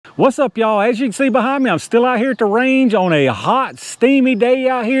What's up, y'all? As you can see behind me, I'm still out here at the range on a hot, steamy day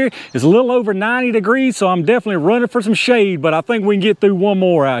out here. It's a little over 90 degrees, so I'm definitely running for some shade, but I think we can get through one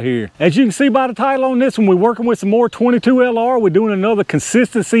more out here. As you can see by the title on this one, we're working with some more 22 LR. We're doing another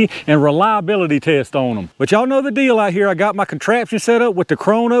consistency and reliability test on them. But y'all know the deal out here. I got my contraption set up with the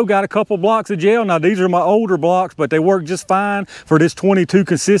chrono, got a couple blocks of gel. Now, these are my older blocks, but they work just fine for this 22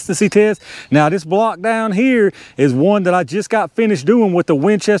 consistency test. Now, this block down here is one that I just got finished doing with the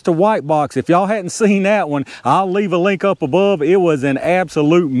Winchester white box. If y'all hadn't seen that one, I'll leave a link up above. It was an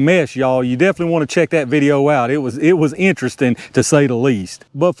absolute mess, y'all. You definitely want to check that video out. It was interesting, to say the least.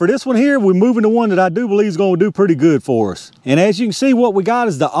 But for this one here, we're moving to one that I do believe is going to do pretty good for us. And as you can see, what we got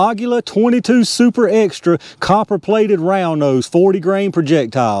is the Aguila 22 Super Extra copper plated round nose 40 grain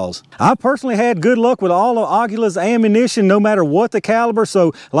projectiles. I personally had good luck with all of Aguila's ammunition, no matter what the caliber.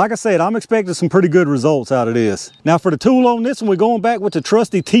 So like I said, I'm expecting some pretty good results out of this. Now for the tool on this one, we're going back with the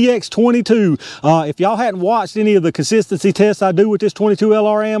trusty TX22. If y'all hadn't watched any of the consistency tests I do with this 22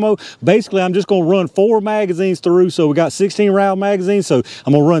 LR ammo, basically I'm just going to run 4 magazines through. So we got 16 round magazines, so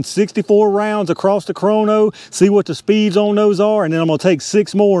I'm going to run 64 rounds across the chrono, see what the speeds on those are, and then I'm going to take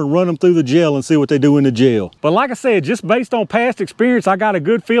 6 more and run them through the gel and see what they do in the gel. But like I said, just based on past experience, I got a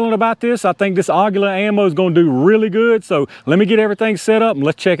good feeling about this. I think this Aguila ammo is going to do really good. So let me get everything set up and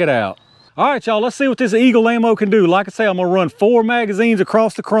let's check it out. All right, y'all, let's see what this Eagle ammo can do. Like I say, I'm gonna run 4 magazines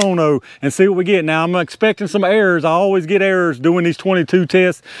across the chrono and see what we get. Now, I'm expecting some errors. I always get errors doing these 22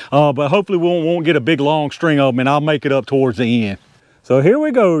 tests, but hopefully we won't get a big long string of them, and I'll make it up towards the end. So here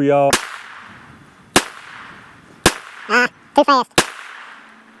we go, y'all. Too fast.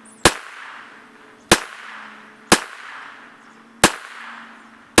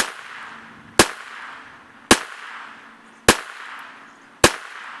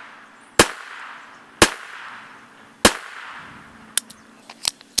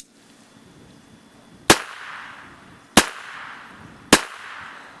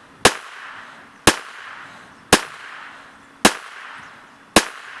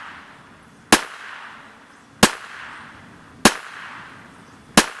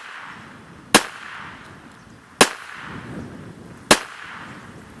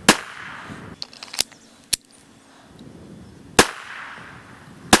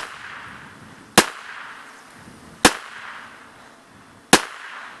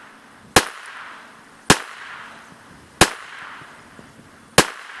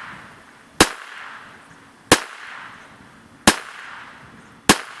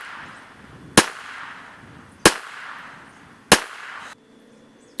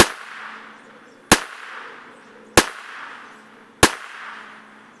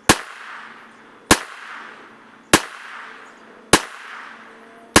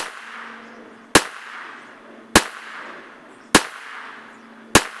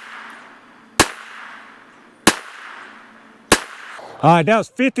 All right, that was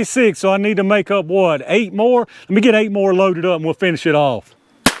 56, so I need to make up, what, 8 more? Let me get 8 more loaded up and we'll finish it off.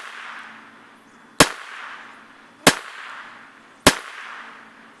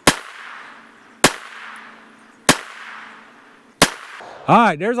 All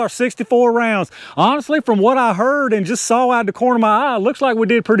right, there's our 64 rounds. Honestly, from what I heard and just saw out the corner of my eye, it looks like we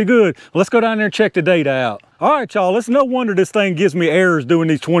did pretty good. Let's go down there and check the data out. All right, y'all, it's no wonder this thing gives me errors doing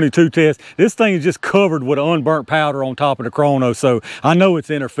these 22 tests. This thing is just covered with unburnt powder on top of the chrono, so I know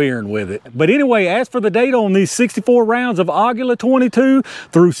it's interfering with it. But anyway, as for the data on these 64 rounds of Aguila 22,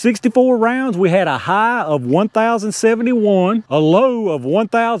 through 64 rounds, we had a high of 1,071, a low of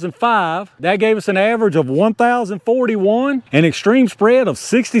 1,005. That gave us an average of 1,041, an extreme spread of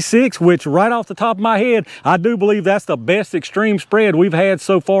 66, which right off the top of my head, I do believe that's the best extreme spread we've had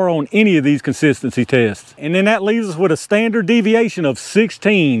so far on any of these consistency tests. And then that leaves us with a standard deviation of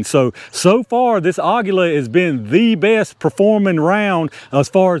 16. So far, this Aguila has been the best performing round as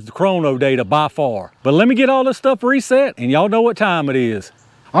far as the chrono data by far. But let me get all this stuff reset, and y'all know what time it is.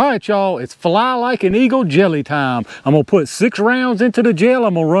 All right, y'all, it's fly like an eagle jelly time. I'm gonna put 6 rounds into the gel.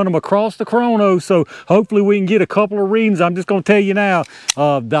 I'm gonna run them across the chrono, so hopefully we can get a couple of readings. I'm just gonna tell you now,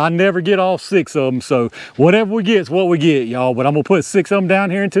 I never get all 6 of them, so whatever we get is what we get, y'all. But I'm gonna put 6 of them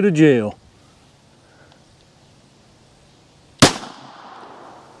down here into the gel.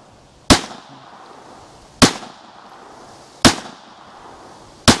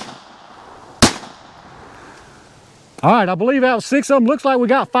 All right, I believe out of 6 of them, looks like we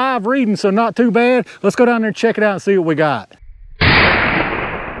got 5 readings, so not too bad. Let's go down there and check it out and see what we got.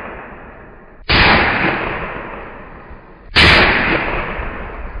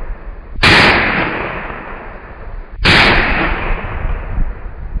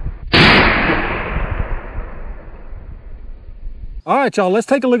 All right, y'all, let's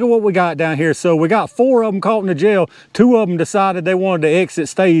take a look at what we got down here. So we got 4 of them caught in the jail. 2 of them decided they wanted to exit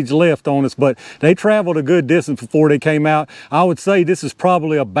stage left on us, but they traveled a good distance before they came out. I would say this is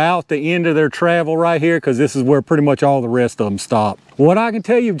probably about the end of their travel right here, because this is where pretty much all the rest of them stop. What I can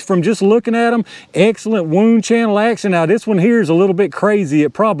tell you from just looking at them, excellent wound channel action. Now this one here is a little bit crazy.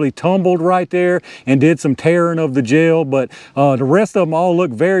 It probably tumbled right there and did some tearing of the gel, but the rest of them all look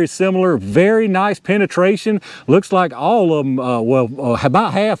very similar. Very nice penetration. Looks like all of them,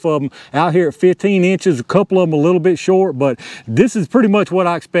 about half of them out here at 15 inches, a couple of them a little bit short, but this is pretty much what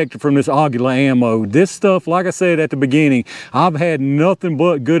I expected from this Aguila ammo. This stuff, like I said at the beginning, I've had nothing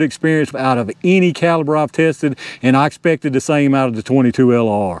but good experience out of any caliber I've tested, and I expected the same out of the 22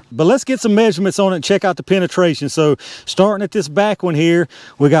 LR. But let's get some measurements on it and check out the penetration. So starting at this back one here,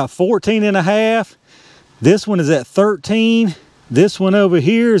 we got 14.5. This one is at 13. This one over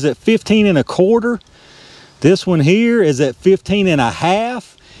here is at 15.25. This one here is at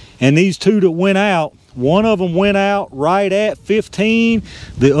 15.5. And these 2 that went out, one of them went out right at 15.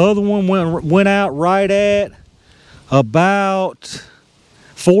 The other one went out right at about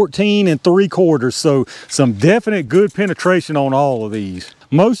 14.75. So some definite good penetration on all of these.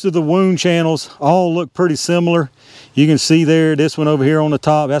 Most of the wound channels all look pretty similar. You can see there, this one over here on the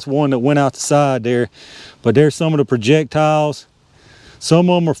top, that's one that went out the side there. But there's some of the projectiles. Some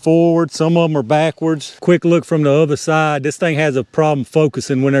of them are forward, some of them are backwards. Quick look from the other side. This thing has a problem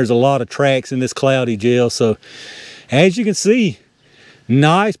focusing when there's a lot of tracks in this cloudy gel. So as you can see,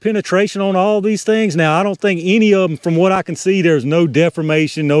 nice penetration on all these things. Now, I don't think any of them, from what I can see, there's no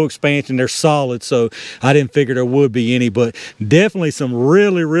deformation, no expansion. They're solid, so I didn't figure there would be any, but definitely some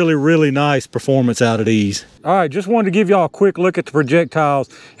really, really, really nice performance out of these. All right, just wanted to give y'all a quick look at the projectiles.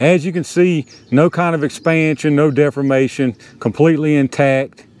 As you can see, no kind of expansion, no deformation, completely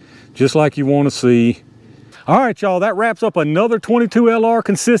intact, just like you want to see. All right, y'all, that wraps up another 22 LR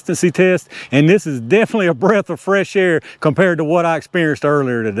consistency test, and this is definitely a breath of fresh air compared to what I experienced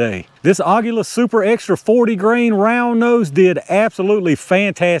earlier today. This Aguila Super Extra 40 grain round nose did absolutely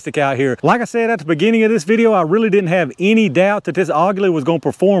fantastic out here. Like I said at the beginning of this video, I really didn't have any doubt that this Aguila was going to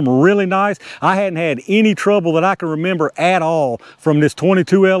perform really nice. I hadn't had any trouble that I can remember at all from this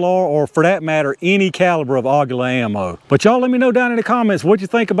 22 LR, or for that matter, any caliber of Aguila ammo. But y'all let me know down in the comments what you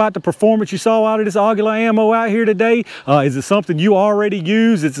think about the performance you saw out of this Aguila ammo out here today. Is it something you already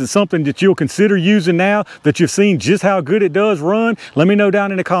use? Is it something that you'll consider using now that you've seen just how good it does run? Let me know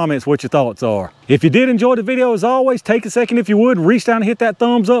down in the comments what your thoughts are. If you did enjoy the video, as always, take a second, if you would, reach down and hit that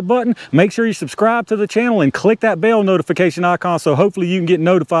thumbs up button. Make sure you subscribe to the channel and click that bell notification icon so hopefully you can get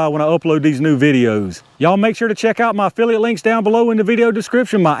notified when I upload these new videos. Y'all make sure to check out my affiliate links down below in the video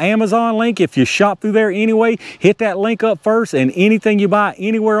description. My Amazon link, if you shop through there anyway, hit that link up first, and anything you buy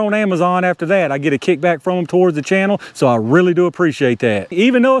anywhere on Amazon after that, I get a kickback from them towards the channel, so I really do appreciate that.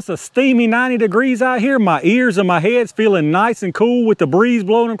 Even though it's a steamy 90 degrees out here, my ears and my head's feeling nice and cool with the breeze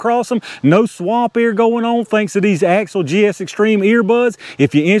blowing across them. No swamp ear going on thanks to these Axel GS Extreme earbuds.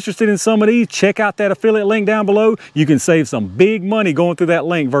 If you're interested in some of these, check out that affiliate link down below. You can save some big money going through that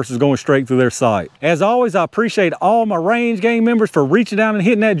link versus going straight through their site. As always, I appreciate all my Range Gang members for reaching down and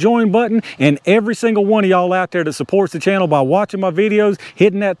hitting that join button, and every single one of y'all out there that supports the channel by watching my videos,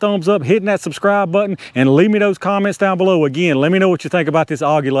 hitting that thumbs up, hitting that subscribe button, and leave me those comments down below. Again, let me know what you think about this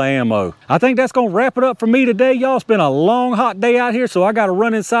Aguila ammo. I think that's gonna wrap it up for me today, y'all. It's been a long, hot day out here, so I gotta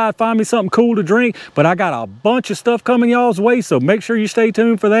run inside, find me something cool to drink, but I got a bunch of stuff coming y'all's way, so make sure you stay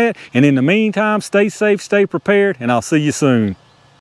tuned for that. And in the meantime, stay safe, stay prepared, and I'll see you soon.